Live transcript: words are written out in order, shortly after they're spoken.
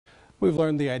We've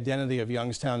learned the identity of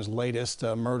Youngstown's latest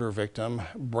murder victim,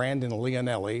 Brandon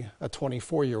Leonelli, a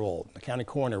 24-year-old. The county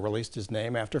coroner released his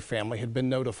name after family had been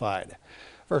notified.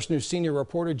 First News senior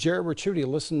reporter Jerry Ricciuti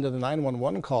listened to the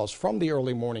 911 calls from the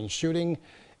early morning shooting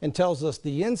and tells us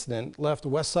the incident left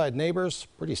West Side neighbors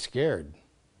pretty scared.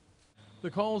 The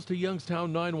calls to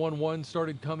Youngstown 911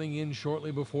 started coming in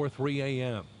shortly before 3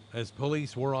 a.m. as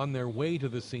police were on their way to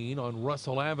the scene on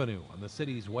Russell Avenue on the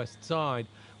city's west side.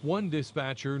 One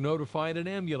dispatcher notified an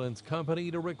ambulance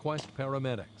company to request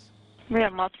paramedics. We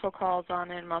had multiple calls on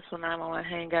it, multiple 911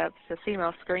 hang-ups. The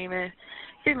female screaming,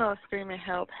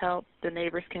 help, help. The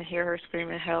neighbors can hear her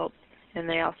screaming, help, and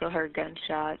they also heard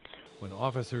gunshots. When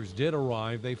officers did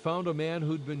arrive, they found a man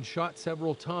who'd been shot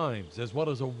several times, as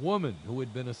well as a woman who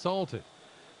had been assaulted.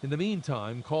 In the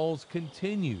meantime, calls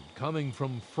continued coming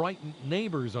from frightened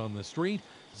neighbors on the street,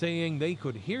 saying they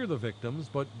could hear the victims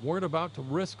but weren't about to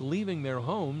risk leaving their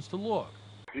homes to look.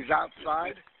 He's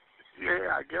outside?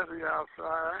 Yeah, I guess he's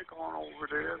outside. I ain't going over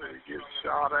there to get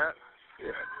shot at.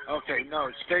 Yeah. Okay, no,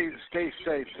 stay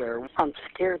safe there. I'm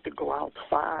scared to go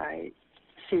outside.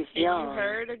 She's young. You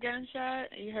heard a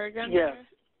gunshot? You heard gunshot? Yeah.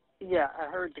 Yeah, I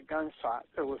heard the gunshot.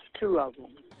 There was two of them.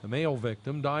 The male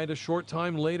victim died a short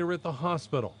time later at the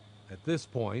hospital. At this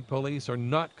point, police are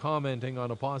not commenting on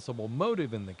a possible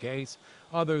motive in the case,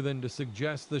 other than to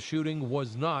suggest the shooting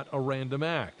was not a random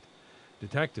act.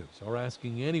 Detectives are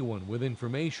asking anyone with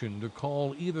information to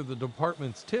call either the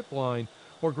department's tip line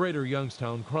or Greater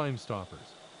Youngstown Crime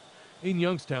Stoppers. In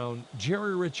Youngstown,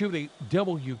 Jerry Ricciuti,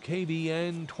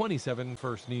 WKBN 27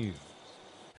 First News.